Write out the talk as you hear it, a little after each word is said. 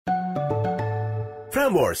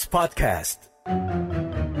Prambors Podcast.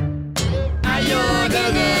 Ayo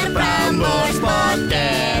denger Prambors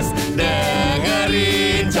Podcast,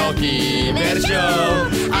 dengerin Coki Bershow.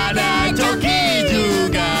 Ada Coki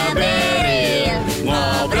juga Beril,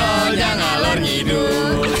 ngobrolnya ngalor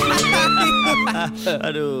ngidul.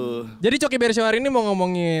 Aduh. Jadi Coki Bershow hari ini mau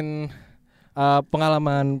ngomongin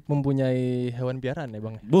pengalaman mempunyai hewan piaraan ya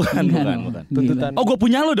bang? Bukan. Tuntutan. Oh, gue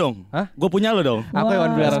punya lo dong. Hah? Gue punya lo dong. Aku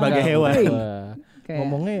hewan piaraan sebagai kamu. hewan. Wah.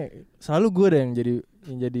 Ngomongnya selalu gue deh yang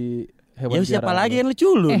jadi hewan Ya piaraan. siapa lagi yang lu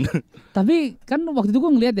culun? Tapi kan waktu itu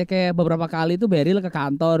gue ngeliat ya kayak beberapa kali tuh Beril ke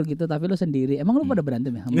kantor gitu, tapi lu sendiri. Emang lu pada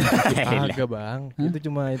berantem ya? Agak bang. Itu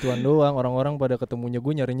cuma ituan doang. Orang-orang pada ketemunya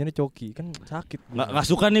gue nyarinya Coki kan sakit. Nggak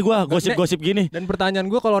suka nih gue gosip-gosip gini. Dan pertanyaan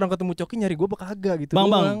gue kalau orang ketemu Coki nyari gue apa kagak gitu. Bang,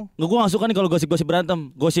 doang. gue nggak suka nih kalau gosip-gosip berantem.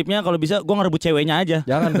 Gosipnya kalau bisa gue ngerebut ceweknya aja.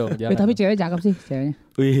 Jangan dong. Jangan. Tapi cewek cakep sih ceweknya.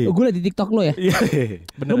 Wih. Gue liat di TikTok lo ya.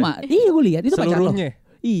 Bener. Lu iya gue lihat itu pacar lo. Seluruhnya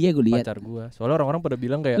Iya gue lihat. pacar gue. Soalnya orang-orang pada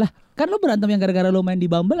bilang kayak Lah kan lu berantem yang gara-gara lu main di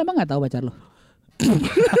Bumble, emang nggak tahu pacar lo?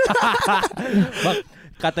 bang,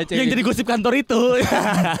 kata cewek Yang jadi gosip kantor itu.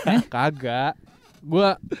 kagak.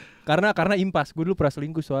 Gua karena impas. Gue dulu pernah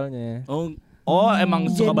selingkuh soalnya. Oh, emang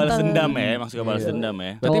suka balas dendam ya? Emang suka balas dendam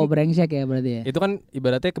ya? Berarti- Cowok brengsek ya berarti ya. Itu kan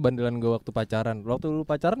ibaratnya kebandelan gue waktu pacaran. Waktu lu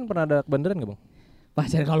pacaran pernah ada kebandelan gak bang?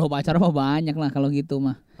 Pacar kalau pacar mah banyak lah kalau gitu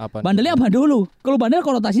mah. Apa? Bandelnya apa dulu? Kalau bandel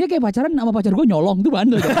konotasinya kayak pacaran sama pacar gue nyolong tuh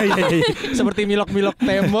bandel. Seperti milok-milok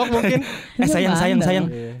tembok mungkin. Sayang.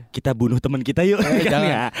 Iya. Kita bunuh teman kita yuk. Kan Jangan.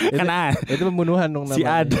 ya? Kan Itu pembunuhan dong namanya. si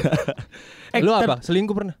ada. Lu apa?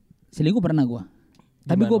 Selingkuh pernah? Selingkuh pernah gue.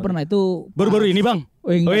 Tapi Gimana, gue Bang? pernah itu. Baru-baru ini bang.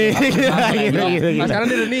 Wih, enggak. Wih, Mas sekarang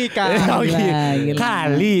dia udah nikah. Oh, Gila, iya. gila.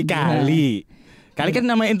 Kali kan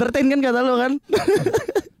nama entertain kan kata lo kan.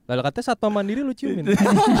 Lalu katanya satpam mandiri lu ciumin.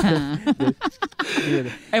 Iya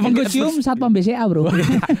deh. Emang gue cium satpam BCA bro.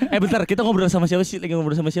 Bentar, kita ngobrol sama siapa sih? Lagi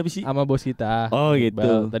ngobrol sama siapa sih? Sama bos kita. Oh, gitu.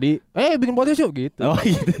 Iqbal. Tadi bikin podcast yuk gitu. Oh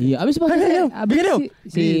gitu. Iya, abis pas bikin yuk.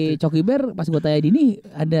 si Coki Bear pas gue tanya Dini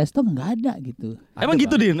ada stok nggak ada gitu. Emang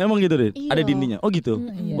gitu Din? Iya. Ada Dindinya? Oh gitu?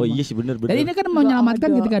 Iya, Oh emang. iya sih bener. Dan ini kan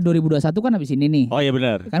menyelamatkan ketika 2021 kan abis ini nih. Oh iya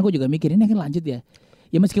benar. Kan gue juga mikir ini akan lanjut ya.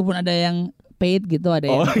 Ya meskipun ada yang paid gitu, ada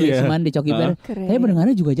yang iya. cuman di Coki Bear. Keren. Tapi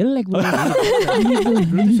pendengarnya juga jelek bro. Gitu.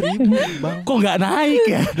 Dulu 1.000 bang. Kok nggak naik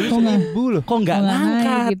ya? Kok nggak 1.000 loh. Kok nggak nggak naik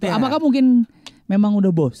ngangkat gitu. ya? Apakah mungkin memang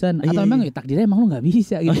udah bosan atau Iya. memang ya, takdirnya emang lu nggak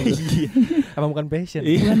bisa gitu. Apa bukan passion?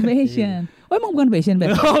 Iya. Bukan passion. Oh emang bukan passion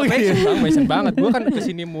Bear. Oh Passion gitu. bang, passion banget. Gue kan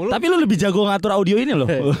kesini mulu. Tapi lu lebih jago ngatur audio ini loh.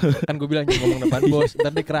 Kan gue bilang jangan ngomong depan bos.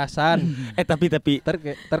 Ntar dia kerasan. Tapi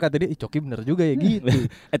Ntar kata dia, Coki bener juga ya gitu.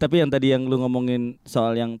 tapi yang tadi yang lu ngomongin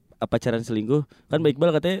soal yang pacaran selingkuh, kan Mbak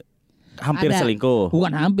Iqbal katanya hampir Ada. selingkuh.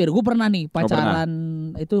 Bukan hampir, gue pernah nih pernah. pacaran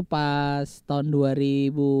itu pas tahun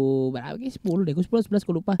 2000 berapa? 10 deh, gue 10 11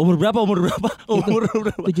 gue lupa. Umur berapa? Umur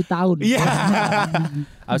berapa? 7 tahun. Iya.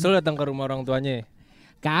 Abis lu datang ke rumah orang tuanya.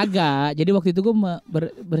 Kagak. Jadi waktu itu gue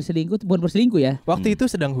berselingkuh, bukan berselingkuh ya. Waktu itu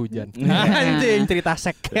sedang hujan. Anjing cerita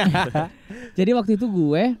sek. Jadi waktu itu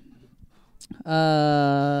gue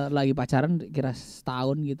lagi pacaran kira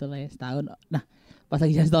setahun gitu lah ya, setahun. Nah, pas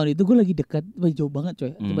lagi setahun itu gue lagi dekat, jauh banget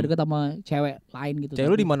coy. Coba dekat sama cewek lain gitu. Cewek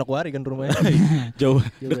lu di Manokwari kan rumahnya. Jauh,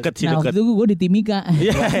 deket sih Nah, deket. waktu itu gue di Timika.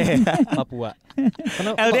 Iya. Papua.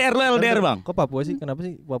 LDR lu LDR bang. Kok Papua sih? Kenapa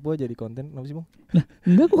sih Papua jadi konten? Kenapa sih bang?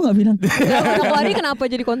 Enggak, gue gak bilang. Manokwari kenapa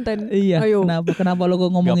jadi konten? Iya. Ayo. Kenapa lo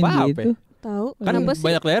ngomongin Gak apa-apa. gitu? Tahu Kan kenapa sih?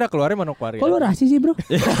 banyak daerah keluarnya Manokwari. Kok lo rasis sih bro?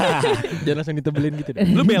 Jangan langsung ditebelin gitu deh.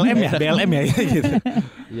 Lu BLM ya? BLM ya gitu.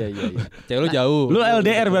 Iya. Cewek lu jauh. Lu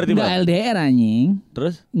LDR berarti Enggak bang. LDR anjing.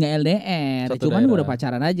 Terus? Nggak LDR, Satu cuman gue daerah. udah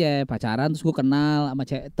pacaran aja, terus gue kenal sama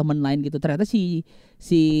temen lain gitu. Ternyata si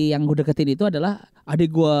yang gue deketin itu adalah adik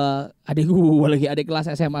gue lagi, adik kelas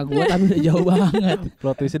SMA gue, tapi udah jauh banget.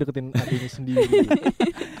 Plot twistnya deketin adiknya sendiri.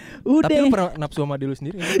 Udah. Tapi lu pernah nafsu sama diri lu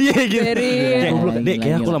sendiri? Iya gitu. Beril. Kayak, Gila, Dek,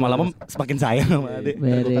 kayak aku gila. lama-lama semakin sayang sama adik.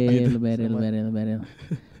 Beril.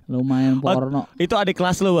 Lumayan porno. Itu adik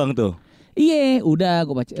kelas lu bang tuh. Iya, udah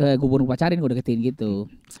gue baru pacarin, gue deketin gitu.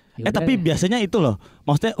 Ya udah. Tapi biasanya itu loh,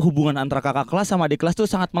 maksudnya hubungan antara kakak kelas sama adik kelas tuh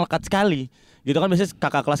sangat melekat sekali. Gitu kan biasanya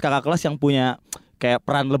kakak kelas yang punya kayak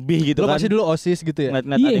peran lebih gitu Lu kan. pasti dulu OSIS gitu ya?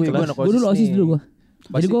 Ngeliat-ngeliat Iya, adik gue kelas. anak gue dulu OSIS OSIS nih. dulu gue.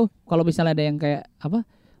 Jadi Pasti- gue kalau misalnya ada yang kayak apa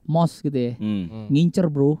mos gitu ya, ngincer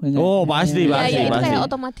bro. Ya nggak? Oh pasti Iya, pasti iya, itu pasti. kayak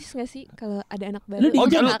otomatis gak sih kalau ada anak baru? Lu di- Oh,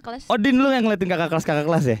 Kakak lu- kelas. Oh Din lu yang ngeliatin kakak kelas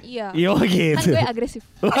ya? Iya. Iya Kan gitu. gue agresif.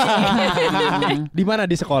 Di mana?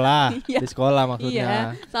 Di sekolah? Iya. Di sekolah maksudnya. Iya,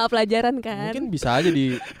 sama pelajaran kan. Mungkin bisa aja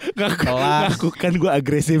di kelas. Ngaku kan gue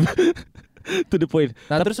agresif. To the point.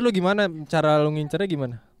 Nah terus lu gimana? Cara lu ngincernya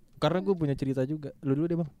gimana? Karena gue punya cerita juga. Lu dulu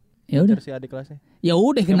deh bang. Ya udah. Pacar si adik kelasnya. Ya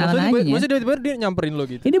udah kenalan aja ya. Maksudnya tiba-tiba dia nyamperin lo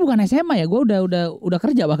gitu. Ini bukan SMA ya, gue udah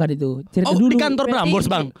kerja bahkan itu. Cerita Oh, dulu. di kantor Prambors,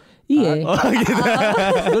 Bang. Iya. Oh, gitu.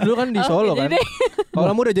 Lu dulu kan di Solo kan. jadi Kalau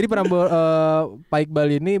kamu udah jadi Pak Iqbal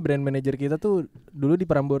ini brand manager kita tuh dulu di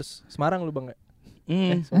Prambors Semarang lu Bang.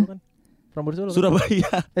 Solo kan? Prambors Solo. Surabaya.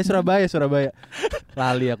 Surabaya.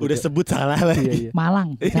 Lali aku. Udah sebut salah lagi. Iya.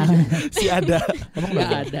 Malang. Si ada. Emang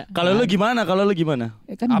nggak ada. Kalau lu gimana?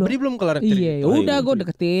 Kan Abdi belum kelar cerita. Iya, Oh, udah iya, gue iya.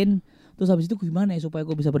 deketin. Terus habis itu gimana ya supaya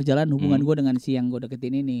gue bisa berjalan hubungan gue dengan si yang gue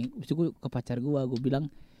deketin ini. Habis itu gue ke pacar gue bilang,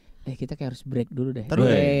 kita kayak harus break dulu deh. Taruh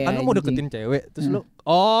kan lu mau deketin cewek terus lu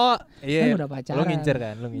iya. Kan udah pacaran. Lu ngincer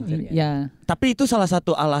kan, Ya. Tapi itu salah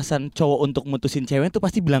satu alasan cowok untuk mutusin cewek itu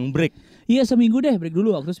pasti bilang break. Iya seminggu deh, break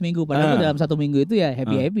dulu waktu seminggu. Padahal tuh Ah. dalam 1 minggu itu ya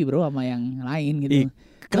happy bro sama yang lain gitu.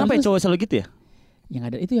 Kenapa ya Terus- cowok selalu gitu ya? Yang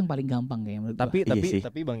ada itu yang paling gampang kayaknya menurut gua. Iya sih.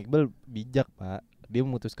 Tapi Bang Iqbal bijak, Pak. Dia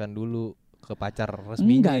memutuskan dulu ke pacar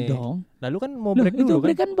resminya. Enggak dong. Lalu kan mau Loh, break itu dulu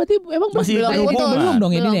break kan. kan berarti emang Masih belum berhubungan. belum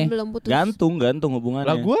dong ini nih. belum putus. Gantung hubungannya.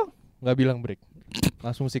 Lah gua enggak bilang break.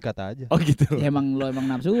 Langsung sikat aja. Oh gitu. Ya emang lo emang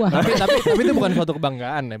nafsuan. tapi itu bukan suatu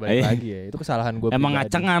kebanggaan ya balik Iya. lagi ya. Itu kesalahan gue. Emang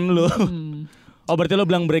ngacengan lu. Hmm. Oh berarti lu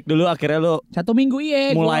bilang break dulu akhirnya lu 1 minggu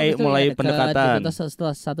iya gua Mulai- waktu itu mulai ya deket, pendekatan. gitu. Terus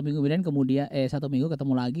setelah 1 minggu kemudian 1 minggu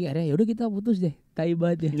ketemu lagi akhirnya ya udah kita putus deh. Tai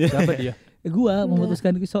banget ya. Siapa dia? Gua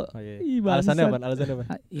memutuskan Ih, bangsat. Alasannya apa? Alasannya apa?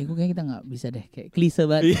 Ya gue kayaknya kita gak bisa deh. Kayak klise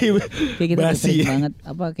banget. Iya. Kayak kita Basi. sering banget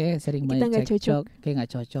kayak sering Kita banget nggak cekcok, kayak gak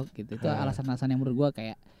cocok gitu. Itu alasan-alasan yang menurut gua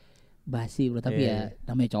kayak basi bro, tapi ya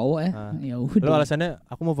namanya cowok ya. Ya Lo udah. alasannya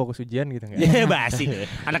aku mau fokus ujian gitu enggak? Iya basi.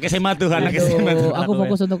 Anak SMA tuh, anak Aduh, SMA tuh. aku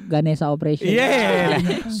fokus untuk Ganesha Operation. Iya.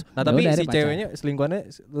 Nah, tapi Udah, si pacaran. ceweknya selingkuhannya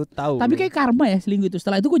lu tahu. Tapi kayak karma ya selingkuh itu.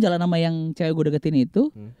 Setelah itu gue jalan sama yang cewek gue deketin itu.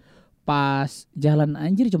 Pas jalan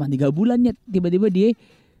anjir cuma 3 bulan ya tiba-tiba dia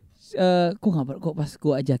kok pas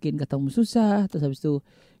gue ajakin ketemu susah. Terus habis itu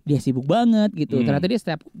dia sibuk banget gitu. Ternyata dia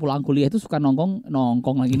setiap pulang kuliah itu suka nongkrong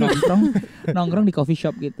nongkrong di coffee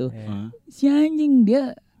shop gitu. Si anjing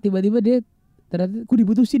dia tiba-tiba dia ternyata gue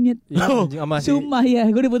diputusin ya. Iya, anjing sama si Sumpah ya,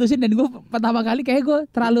 gue diputusin dan gue pertama kali kayak gue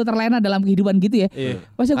terlalu terlena dalam kehidupan gitu ya. Iya.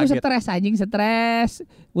 Masa gue Kaget. stres,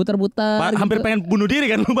 buter-buter. Hampir gitu. pengen bunuh diri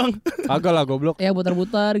kan lu Bang? Agak lah goblok. Ya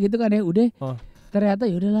buter-buter gitu kan ya, udah. Oh. Ternyata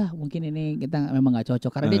ya udahlah, mungkin ini kita memang nggak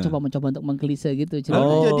cocok karena dia mencoba untuk mengklise gitu. Lalu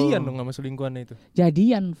Oh. jadian dong sama selingkuhannya itu.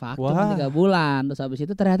 Jadian fak cuma Wah. 3 bulan. Terus habis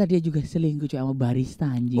itu ternyata dia juga selingkuh cuy sama barista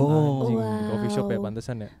anjing. Anjing, Wow. di coffee shop ya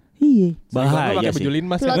pantesan ya. Iya. Bahaya pakai sih. baju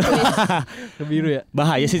linmas Plot ya. twist. Ke biru ya.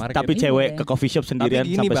 Bahaya sih Market. tapi cewek Iya. ke coffee shop sendirian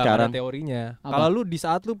Tapi gini sampai Bang, sekarang. ada teorinya. Apa? Kalau lu di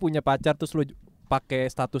saat lu punya pacar terus lu pakai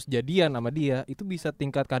status jadian sama dia, itu bisa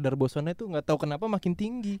tingkat kadar bosannya tuh nggak tahu kenapa makin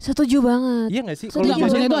tinggi. Setuju banget. Iya nggak sih? Setuju. Enggak, Kalau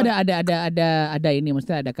maksudnya itu malah- ada ini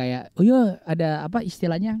maksudnya ada kayak ada apa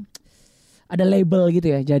istilahnya? Ada label gitu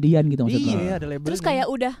ya, jadian gitu maksudnya. Iya, ada label. Terus kayak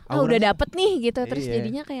udah Auranya. udah dapet nih gitu. Terus Iya.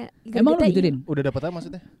 jadinya kayak Emang lu kita gitu Din? udah dapat apa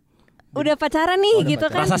maksudnya? udah pacaran nih udah gitu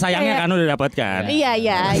kan. Rasa sayangnya kayak- kan udah dapat kan? Iya.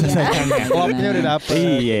 Klopnya udah dapet.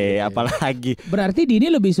 Iya, apalagi. Berarti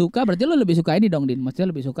Dini lebih suka, berarti lu lebih suka ini dong Din.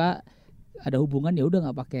 Maksudnya lebih suka ada hubungan ya udah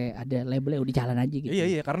nggak pakai ada labelnya udah jalan aja gitu.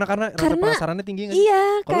 Iya, karena rasa Karena- penasarannya tinggi nggak sih? Iya,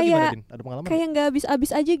 Kalau lu gimana, kayak Din? Ada pengalaman? kayak nggak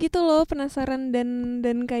habis-habis aja gitu loh, penasaran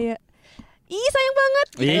dan kayak ih sayang banget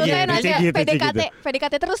gitu. Iya, Kayak nanya gitu,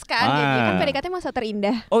 PDKT terus kan. Jadi kan PDKT masa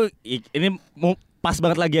terindah. Oh, ini pas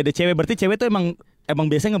banget lagi ada cewek. Berarti cewek tuh emang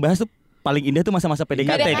biasanya ngebahas tuh paling indah tuh masa-masa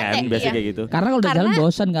PDKT kan, biasa iya. kayak gitu. Karena kalau udah Karena- jalan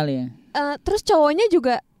bosan kali ya. Terus cowoknya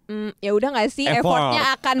juga ya udah nggak sih Effort. effortnya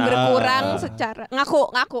akan berkurang secara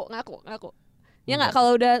ngaku. Ya nggak,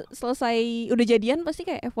 kalau udah selesai udah jadian pasti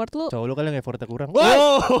kayak effort lu. Cowok lu kali yang effortnya kurang.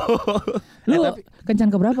 Oh. Lu tapi-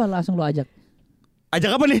 kencan ke berapa langsung lu ajak?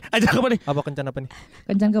 Ajak apa nih? Apa kencan apa nih?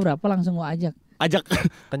 Kencan ke berapa langsung lu ajak? Ajak.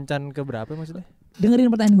 Kencan ke berapa maksudnya? Dengerin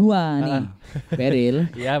pertanyaan gua nih. Beril.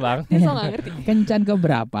 Iya, Bang. So nggak ngerti. Kencan ke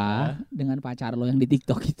berapa dengan pacar lo yang di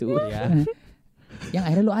TikTok itu? Iya. Yang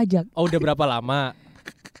akhirnya lu ajak. Oh, udah berapa lama?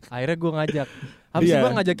 Akhirnya gua ngajak. Apa sih Iya.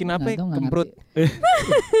 Bang ngajakin apa? Nggak tahu, nggak Kemprut.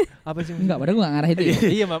 Apa sih? Enggak, padahal gua gak ngarah itu ya.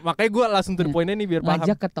 Iya, makanya gua langsung to the point-nya nih biar paham.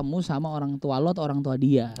 Ngajak ketemu sama orang tua lo atau orang tua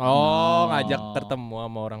dia. Oh, ngajak ketemu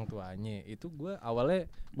sama orang tuanya. Itu gue awalnya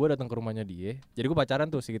gue datang ke rumahnya dia. Jadi gue pacaran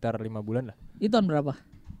tuh sekitar 5 bulan lah. Itu tahun berapa?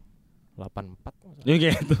 84. Ya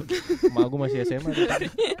gitu. Emak gue masih SMA tuh.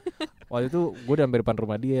 Waktu itu gue udah hampir depan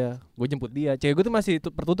rumah dia. Gue jemput dia. Cewek gue tuh masih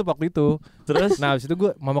tertutup waktu itu. Terus Nah habis itu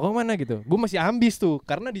gue, mama kamu mana gitu. Gue masih ambis tuh.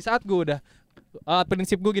 Karena di saat gue udah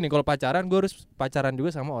prinsip gue gini, kalau pacaran gue harus pacaran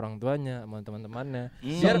juga sama orang tuanya, sama teman-temannya.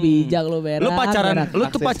 Biar bijak lo berak. lu pacaran, berak. lu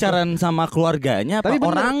tuh pacaran sama keluarganya apa Tapi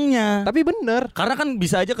bener. orangnya? Tapi bener. Karena kan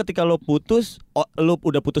bisa aja ketika lu putus, lu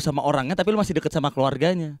udah putus sama orangnya tapi lu masih deket sama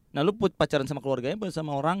keluarganya. Nah lu pacaran sama keluarganya bukan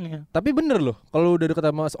sama orangnya. Tapi bener loh, kalau udah deket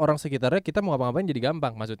sama orang sekitarnya, kita mau ngapa-ngapain jadi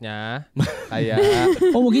gampang. Maksudnya kayak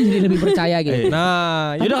Oh mungkin jadi lebih percaya gitu.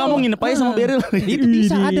 nah, Yaudah kamu nginep aja sama Beril. itu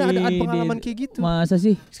bisa ada pengalaman kayak gitu. Masa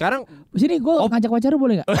sih? Sekarang Sini gue ngajak pacar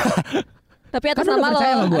boleh nggak? Tapi atas Kan udah nama lo.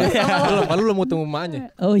 percaya sama gua. Atas nama lo. lu mau temu emaknya.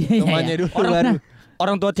 Oh iya. Emaknya dulu Orang- baru.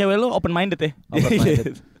 Orang tua cewek lu open minded ya.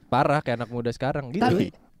 Open-minded. Parah kayak anak muda sekarang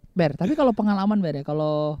gitu. Tapi kalau pengalaman Ber ya,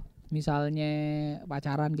 kalau misalnya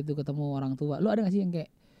pacaran gitu ketemu orang tua, lu ada gak sih yang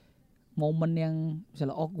kayak momen yang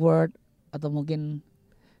misalnya awkward atau mungkin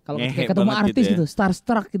kalau Ngehe kayak ketemu banget artis gitu ya. gitu,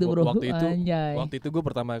 starstruck gitu bro. Waktu itu gue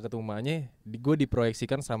pertama ketemu emaknya, gue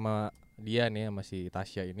diproyeksikan sama dia nih, sama si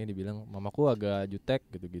Tasya ini, dibilang mamaku agak jutek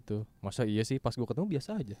gitu-gitu. Masa iya sih, pas gue ketemu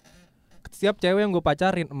biasa aja. Setiap cewek yang gue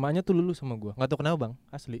pacarin, emaknya tuh lulu sama gue. Gak tau kenapa bang,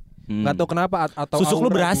 asli. Gak tau kenapa atau Susuk lu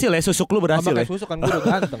aura berhasil gua. ya, susuk lu berhasil Sama ya. kayak susuk kan, gue udah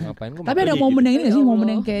ganteng, ngapain gue. Tapi ada Iya, momen yang ini gak sih, Ya momen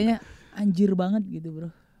Allah. yang kayaknya anjir banget gitu bro.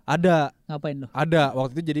 Ada, Ngapain lo?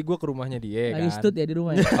 waktu itu jadi gue ke rumahnya dia Lagi kan. stud ya di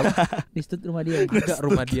rumah ya? Di stud rumah dia. Enggak,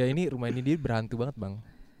 rumah ini dia berhantu banget bang.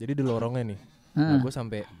 Jadi di lorongnya nih. Nah,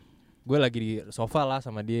 gue lagi di sofa lah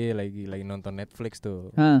sama dia, lagi nonton Netflix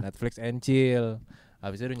tuh. Netflix and chill.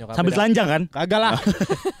 Habis itu nyokapnya Sambil telanjang kan? kagak lah.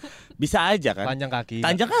 Bisa aja kan? Panjang kaki.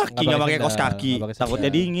 Telanjang kaki enggak pakai kaos kaki. Nggak pakai Takutnya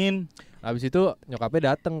sendal. dingin. Habis itu nyokapnya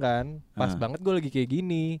dateng kan. Pas Ah. banget gue lagi kayak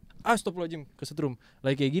gini. Astagfirullahaladzim, kesetrum.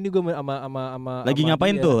 Lagi kayak gini gue sama Lagi sama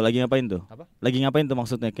ngapain dia. tuh? Lagi ngapain tuh? Apa? Lagi ngapain tuh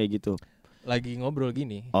maksudnya kayak gitu? Lagi ngobrol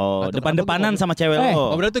gini. Oh, Atau depan-depanan kenapa sama cewek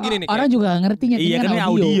lo. ngobrol tuh gini nih. Orang juga gak ngerti Iya kan ini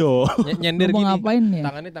audio. Nyender Lu mau gini. ngapain ya?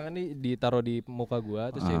 Tangannya ditaruh di muka gua,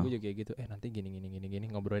 terus Ah. gue juga kayak gitu. Nanti gini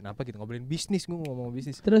ngobrolin apa gitu, ngobrolin bisnis, gue ngomong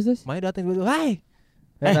bisnis. Terus Maya datang gue tuh, "Hai."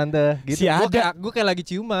 Tante, gitu. si ada. Gue kayak lagi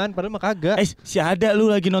ciuman, padahal mah kagak. Si ada lu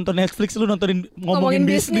lagi nonton Netflix, lu nontonin ngomongin Ngomongin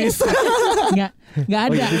bisnis. nggak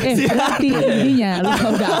ada. Berarti intinya lu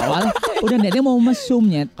kalau udah awal udah niatnya mau mesum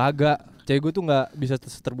nyet. Kagak. Cewek gue tuh nggak bisa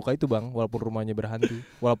terbuka itu bang, walaupun rumahnya berhantu,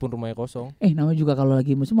 walaupun rumahnya kosong. Namanya juga kalau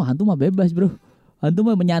lagi mesum hantu mah bebas bro. Hantu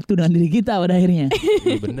mah menyatu dengan diri kita pada akhirnya.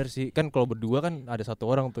 Iya bener sih, kan kalau berdua kan ada satu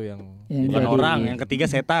orang tuh yang Yang Bukan jadi- orang, yang ketiga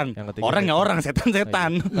setan. Yang ketiga Orang ya setan. orang,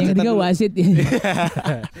 setan-setan. Yang ketiga wasit ya.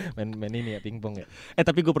 main ini ya pingpong ya.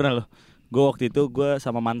 Tapi gue pernah loh. Gue waktu itu gue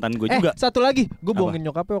sama mantan gue juga. Satu lagi, gue bohongin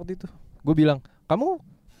nyokapnya waktu itu. Gue bilang, kamu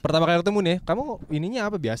pertama kali ketemu nih, kamu ininya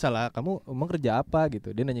apa, biasa lah, kamu emang kerja apa gitu.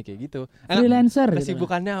 Dia nanya kayak gitu. Freelancer gitu.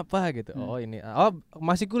 Kesibukannya apa gitu. Oh ini, oh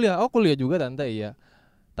masih kuliah. Oh kuliah juga tante, iya.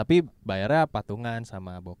 Tapi bayarnya patungan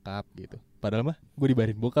sama bokap gitu. Padahal mah gue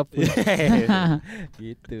dibayarin bokap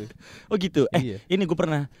gitu. Oh gitu. Iya. Ini gue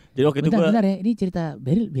pernah. Jadi waktu itu gue Bentar ya, ini cerita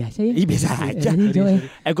Beril biasa ya? Ih biasa aja. Jadi coba ya.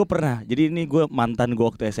 Gue pernah. Jadi ini gue mantan gue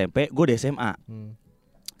waktu SMP, gue di SMA.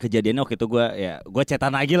 Kejadiannya waktu itu gue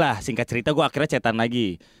chatan lagi lah. Singkat cerita gue akhirnya chatan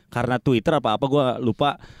lagi karena Twitter apa gue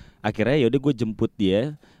lupa. Akhirnya yaudah gue jemput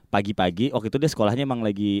dia pagi-pagi. Waktu itu dia sekolahnya emang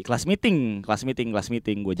lagi kelas meeting.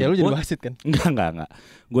 Gue Ya lu jadi jemput. wasit kan? Enggak.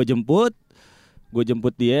 Gue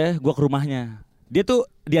jemput dia. Gue ke rumahnya. Dia tuh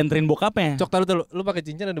dianterin bokapnya. Cok tahu lu pakai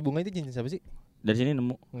cincin, ada bunga, itu cincin siapa sih? Dari sini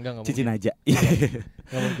nemu Enggak cincin mungkin. aja.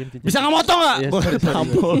 Enggak mungkin cincin. Bisa nggak motong nggak? Iya, Gue sorry.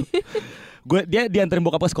 tampol. Dia dianterin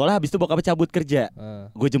bokap ke sekolah. Habis itu bokapnya cabut kerja.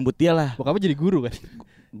 Gue jemput dia lah. Bokapnya jadi guru kan?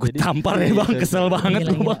 Gue Jadi- tampar ya bang. Kesel banget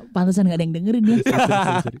Gila, lu bang. Pantesan gak ada yang dengerin ya.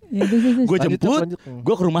 Ya, terus. Gue Lanjut, jemput. lanjut.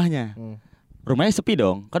 Gue ke rumahnya. Hmm. Rumahnya sepi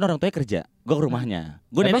dong. Kan orang tuanya kerja. Gue ke rumahnya.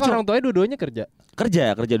 Gue Emang nenek orang tuanya dua-duanya kerja?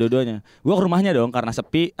 kerja dua-duanya. Gue ke rumahnya dong karena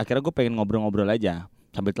sepi. Akhirnya gue pengen ngobrol-ngobrol aja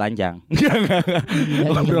sambil telanjang.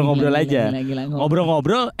 Ngobrol-ngobrol aja. Gila,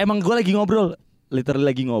 Ngobrol-ngobrol. Emang gue lagi ngobrol. Literally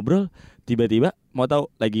lagi ngobrol. Tiba-tiba mau tahu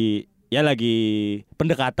lagi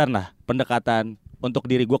pendekatan lah. Pendekatan untuk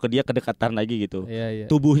diri gue ke dia, kedekatan lagi gitu. Iya.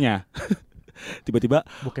 Tubuhnya. Tiba-tiba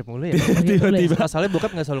Bokep mulu ya. tiba-tiba Asalnya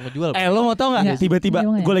bokap enggak selalu ngejual. lo mau tau Enggak. nggak? Tiba-tiba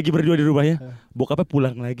Gimana ya? gue lagi berdua di rumahnya. Bokapnya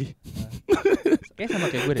pulang lagi. Kayak sama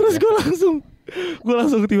kayak gue deh. Terus gue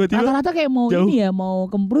langsung tiba-tiba Rata-rata kayak mau Jauh. ini ya, mau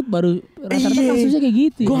kemprut baru rata-rata Iya. kasusnya kayak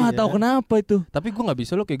gitu. gue Ya. nggak tahu kenapa itu. Tapi gue nggak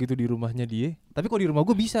bisa lo kayak gitu di rumahnya dia. Tapi kalau di rumah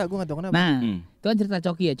gue bisa, gue nggak tahu kenapa. Nah, Hmm. itu kan cerita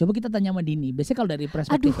Coki ya. Coba kita tanya sama Dini. Biasanya kalau dari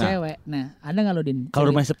perspektif Aduh. cewek, nah ada nggak lo Din? Kalau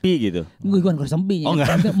rumah sepi gitu. gue kan kalau sempinya. Oh, enggak.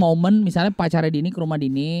 Maksudnya momen misalnya pacarnya Dini ke rumah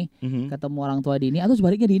Dini, Mhm. ketemu orang tua Dini, atau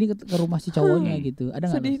sebaliknya Dini ke rumah si cowoknya gitu. Ada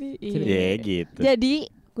nggak? Sedih Lo? nih. Cerita. Ya gitu. Jadi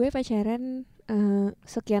gue pacaran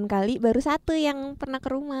sekian kali, baru satu yang pernah ke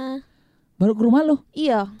rumah. Baru ke rumah lo?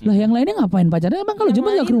 Iya, Lah yang lainnya ngapain pacarnya? Emang kalau Yang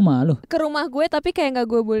Jumat nggak ke lain- rumah lo? ke rumah gue tapi kayak nggak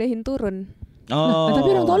gue bolehin turun. Oh. Tapi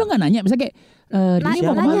orang tua lo nggak nanya, misalnya kayak Dini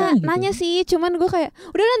mau kemana? Nanya, Gitu. nanya sih, cuman gue kayak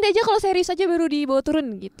udah nanti aja kalau serius aja baru dibawa turun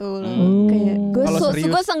gitu loh. Oh. Kayak gue Kalau serius-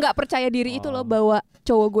 gue nggak percaya diri itu loh bawa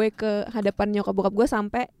cowok gue ke hadapan nyokap bokap gue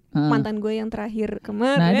sampai Heeh. mantan gue yang terakhir Nah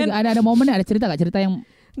itu kemarin. ada momennya, ada cerita nggak? Cerita yang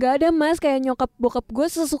Gak ada mas, kayak nyokap bokap gue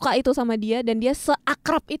sesuka itu sama dia dan dia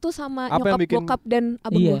seakrab itu sama Apa yang nyokap bikin- bokap dan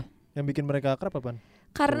abang Iya. gue. Yang bikin mereka akrab apaan?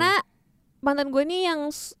 Karena mantan gue nih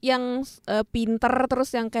yang pinter, terus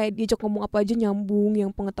yang kayak diajak ngomong apa aja nyambung, yang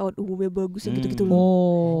pengetahuan umumnya bagus gitu-gitu loh.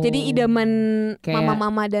 Oh. Jadi idaman Kayak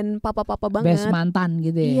mama-mama dan papa-papa best banget. mantan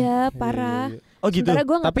gitu ya. Iya, parah. Iya, iya. Oh gitu. Sementara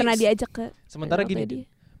gue gak Tapi pernah diajak ke Sementara apa gini, dia.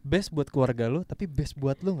 best buat keluarga lu, tapi best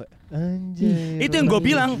buat lu nggak? Anjir. Itu yang gue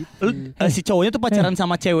bilang, si cowoknya tuh pacaran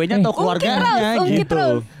sama ceweknya atau keluarganya ungkit gitu.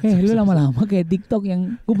 terus. Lu lama-lama kayak TikTok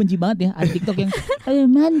yang gue benci banget ya. Ada TikTok yang ayo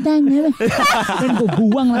mantan ya. Dan gue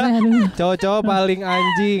buang lah. Cowok-cowok paling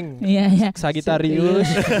anjing. Iya iya. Sagittarius,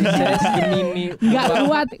 Pisces, Gemini.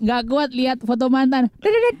 Nggak kuat lihat foto mantan.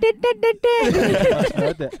 Males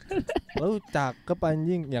banget ya. Lu cakep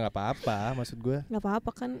anjing. Ya nggak apa-apa, maksud gue. Gak apa-apa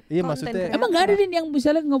kan. Iya, konten maksudnya- kreator. Emang nggak ada Din yang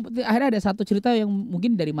misalnya akhirnya ada satu cerita yang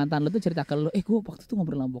mungkin dari mantan lo tuh cerita ke lo, gue waktu itu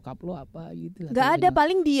ngobrol sama bokap lo apa gitu. Gak ada,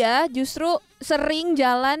 paling dia justru sering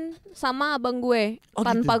jalan sama abang gue Oh,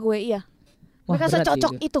 tanpa gue, iya. Wah, Mereka berat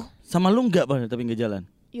secocok gitu. itu. Sama lu enggak Bang, tapi enggak jalan.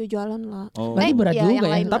 Yo jalan lah. Oh. Berarti berat iya, juga yang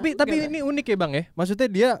ya. lain lah. Tapi ini unik ya bang ya. Maksudnya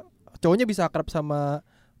dia cowoknya bisa akrab sama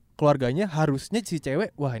keluarganya, harusnya si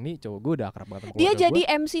cewek, wah ini cowok gue udah akrab banget sama Dia keluarga jadi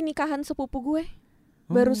gua. MC nikahan sepupu gue.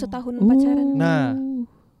 Baru setahun Oh. pacaran. Nah.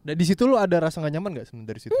 Dan di situ lu ada rasa gak nyaman gak sebenarnya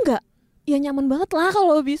dari situ? Enggak. Ya nyaman banget lah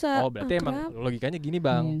kalau bisa. Oh berarti emang akrab. logikanya gini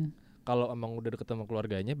bang. Iya. Kalau emang udah deket sama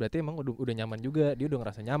keluarganya, berarti emang udah nyaman juga. Dia udah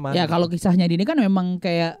ngerasa nyaman. Ya kalau kisahnya Dini kan memang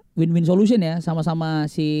kayak win-win solution ya, sama-sama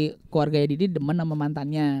si keluarga Dini demen sama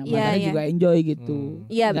mantannya, Iya, mantannya iya. juga enjoy gitu,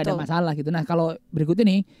 Iya, nggak ada betul. masalah gitu. Nah kalau berikutnya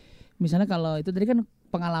nih, misalnya kalau itu tadi kan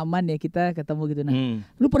pengalaman ya kita ketemu gitu. Nah,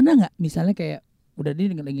 lu pernah nggak misalnya kayak udah dia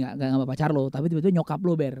nggak sama pacar lo, tapi tiba-tiba nyokap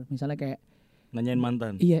lo misalnya kayak Nanyain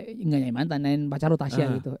mantan. iya nggak nyanyi mantan, nanyain pacar lo Tasya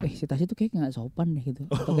Ah. gitu. Si Tasya tuh kayak nggak sopan deh gitu.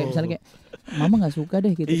 Atau kayak misalnya kayak mama nggak suka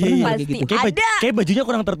deh gitu. Iya, Pernah nggak kayak Pasti. gitu? Kayak bajunya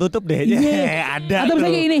kurang tertutup deh. Iya. Ada Atau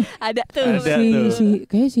misalnya kayak ini, Ada tuh. Ada.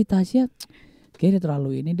 kayak si Tasya kayak dia terlalu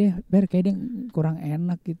ini deh, kayak dia kurang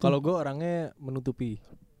enak gitu. Kalau gue orangnya menutupi.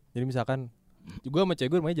 Jadi misalkan gue sama cewek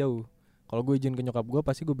gue rumahnya jauh. Kalau gue izin ke nyokap gue,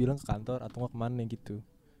 pasti gue bilang ke kantor atau nggak kemana gitu.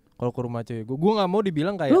 Kalau ke rumah cewek gue nggak mau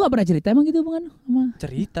dibilang kayak Lu gak pernah cerita emang gitu bukan sama?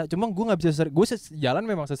 cerita. Cuma gue nggak bisa gue jalan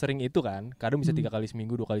memang sesering itu kan. Kadang bisa 3 kali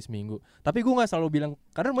seminggu, 2 kali seminggu. Tapi gue nggak selalu bilang.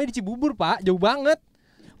 Karena rumahnya di Cibubur pak, jauh banget.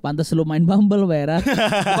 Pantes lu main Bumble Berat.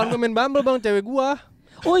 Bukan gue main Bumble bang, cewek gue.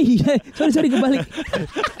 Oh iya, sorry kebalik.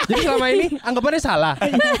 Jadi selama ini anggapannya salah.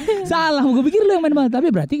 Salah, gue pikir lu yang main Bumble.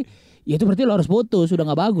 Tapi berarti ya itu berarti lu harus putus, sudah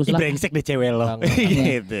gak bagus Ih, lah. brengsek deh cewek lo. Bang.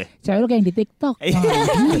 Gitu. Cewek lu kayak yang di TikTok. Iya.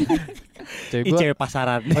 Cewek Ih, gue, cewek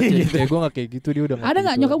pasaran. cewek gue nggak kayak gitu, dia udah. Ada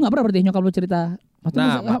nggak nyokap nggak pernah berarti nyokap lu cerita? Maksudnya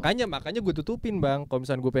Nah misalnya, makanya gue tutupin bang. Kalau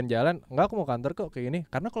misalnya gue pengen jalan, enggak aku mau kantor kok kayak gini.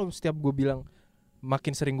 Karena kalau setiap gue bilang,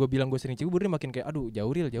 makin sering gue bilang gue sering Cibubur, dia makin kayak aduh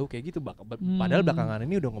jauh Ril, jauh kayak gitu. Padahal belakangan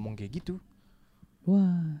ini udah ngomong kayak gitu.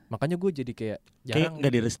 wah. Makanya gue jadi kayak Kayak jarang.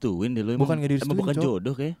 enggak direstuin deh lu. Bukan nggak direstuin, Emang bukan Cok.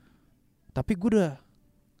 jodoh kayak. Tapi gue udah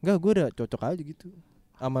cocok aja gitu.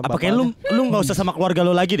 Sama Apa kayak lu enggak usah sama keluarga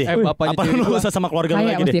lu lagi deh? bapaknya Apa cewek lu gua, enggak usah sama keluarga lu Kaya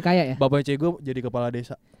lagi deh? mesti kaya ya. bapaknya cewek gue jadi kepala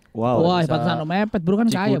desa. Wow. Wah, bisa pantesan lu mepet, bro kan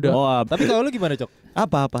kaya, Cikuda. bro. Oh, Tapi kalau lu gimana Cok?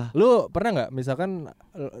 apa? Lu pernah nggak misalkan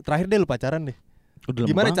terakhir deh lu pacaran deh. Udah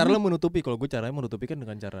Gimana lama cara banget. lu menutupi? Kalau gue caranya menutupi kan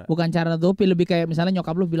dengan cara Bukan cara nutupi, lebih kayak misalnya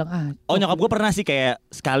nyokap lu bilang Oh, nyokap gue pernah sih kayak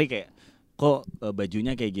sekali kayak kok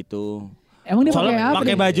bajunya kayak gitu. emang dia pakai Soalnya apa?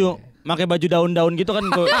 pakai deh? pakai baju daun-daun gitu kan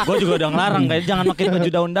gue juga udah ngelarang kayak jangan pakai baju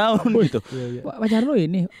daun-daun gitu. Pacar lu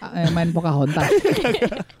ini main Pocahontas.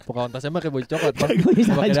 Pocahontas emang kayak baju coklat bang.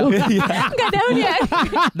 Salah Pakai juga. Enggak daun ya.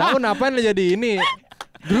 daun apaan lu jadi ini?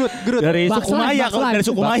 Groot. Dari Bugs suku Maya Life, Bugs Life. dari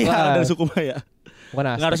suku Maya, Bugs dari suku Maya. Bukan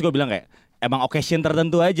Nggak harus gue bilang kayak emang occasion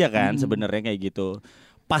tertentu aja kan sebenarnya kayak gitu.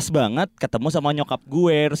 Pas banget ketemu sama nyokap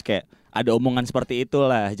gue terus kayak ada omongan seperti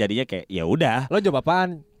itulah. Jadinya kayak ya udah. Lo jawab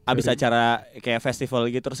apaan? Abis acara kayak festival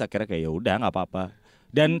gitu terus akhirnya kayak ya udah nggak apa-apa.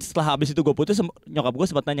 Dan setelah habis itu gue putus nyokap gue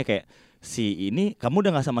sempat nanya kayak si ini kamu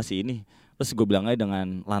udah nggak sama si ini. Terus gue bilang aja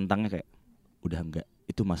dengan lantangnya kayak udah enggak,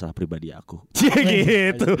 itu masalah pribadi aku.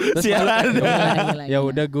 Gitu. Terus Sialan. Gila. Ya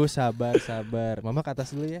udah gue sabar. Mama ke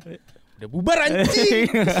atas dulu ya. Udah bubar anjing.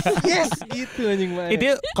 Yes, gitu anjing mah.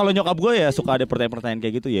 Itu kalau nyokap gue ya suka ada pertanyaan-pertanyaan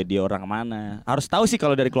kayak gitu ya dia orang mana. Harus tahu sih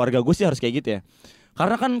kalau dari keluarga gue sih harus kayak gitu ya.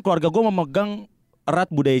 Karena kan keluarga gue memegang erat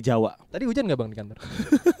budaya Jawa. Tadi hujan gak bang di kantor?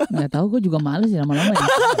 Nggak tahu, gue juga males ya lama-lama ya.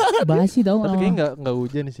 Basi tau Tapi lama-lama. kayaknya gak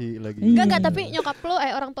hujan sih lagi. Iya. Enggak, tapi nyokap lu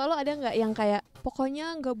orang tua lu ada enggak yang kayak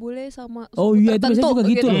pokoknya enggak boleh sama Oh suku iya itu biasanya tertentu juga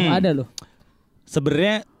gitu loh, Hmm. ada loh.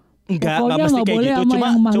 Sebenarnya enggak Pokoknya mesti nggak kayak boleh gitu sama cuma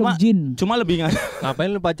yang makhluk cuma jin. cuma lebih Ngapain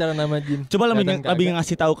lu pacaran sama jin? coba lebih Kelihatan lebih kagak.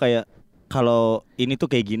 ngasih tahu kayak kalau ini tuh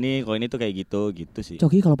kayak gini, kalau ini tuh kayak gitu sih.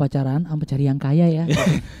 Coki kalau pacaran sampai cari yang kaya ya.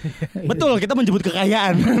 Betul, kita menjemput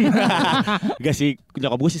kekayaan. Gak sih,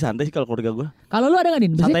 nyokap gue sih santai sih kalau keluarga gue. Kalau lu ada nggak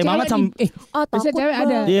Din? Biasanya Santai cewek banget Oh, biasanya takut cewek gua.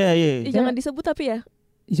 ada. Iya. Jangan disebut tapi ya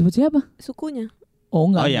Disebut siapa? sukunya. Oh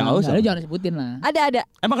enggak. Oh, ya, nggak usah. Lu jangan sebutin lah. Ada.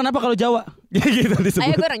 Emang kenapa kalau Jawa? gitu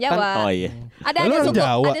disebut. Gue orang Jawa. Oh iya. Ada Lu orang suku,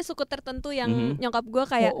 Jawa? ada suku tertentu yang nyokap gue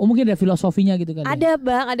kayak Oh, mungkin ada filosofinya gitu kan. ada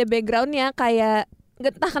bang, ada backgroundnya kayak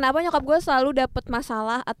entah kenapa nyokap gue selalu dapat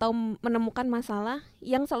masalah atau menemukan masalah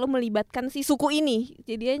yang selalu melibatkan si suku ini.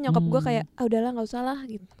 Jadi nyokap gue kayak udahlah nggak usah lah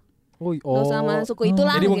gitu. Nggak usah sama suku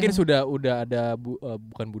itulah. Jadi mungkin gitu. udah ada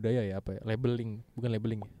bukan budaya ya apa ya? Bukan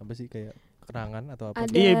labeling. Apa sih kayak kenangan atau apa?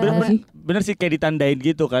 Ada. Iya Apa sih? bener sih kayak ditandain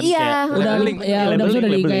gitu kan. Iya. Kayak, Udah Labeling. ya udah Labeling, maksudnya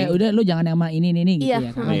dari labeling. kayak udah lu jangan sama ini gitu Iya.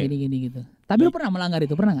 ya. Karena Iya. gini gitu. Tapi lu pernah melanggar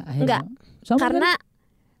itu? Pernah enggak? Enggak. Karena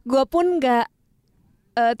gue pun nggak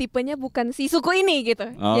tipenya bukan si suku ini gitu.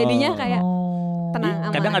 Oh. Jadinya kayak Oh. tenang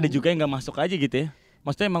aman. kadang ada juga yang nggak masuk aja gitu ya.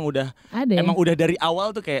 Maksudnya Ada. emang udah dari awal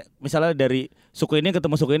tuh kayak misalnya dari suku ini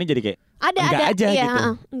ketemu suku ini jadi kayak ada enggak aja iya, gitu.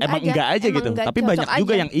 Emang enggak aja Emang gitu. enggak Tapi cocok banyak juga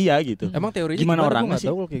aja. yang iya gitu. Emang teorinya Gimana gua orangnya nggak sih?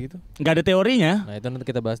 tahu kalau kayak gitu. Enggak ada teorinya. Nah itu nanti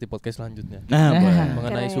kita bahas di podcast selanjutnya. Nah, Nah. boleh.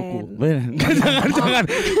 Mengenai Keren. suku. Bener.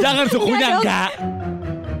 jangan sukunya Iya dong. enggak.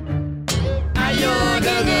 Ayo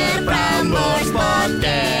denger Prambors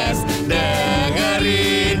Podcast,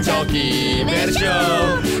 dengerin Coki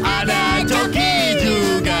Bershow. Ada Coki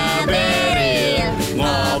juga Beril,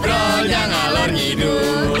 ngobrolnya ngalor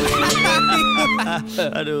ngidul.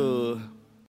 Aduh.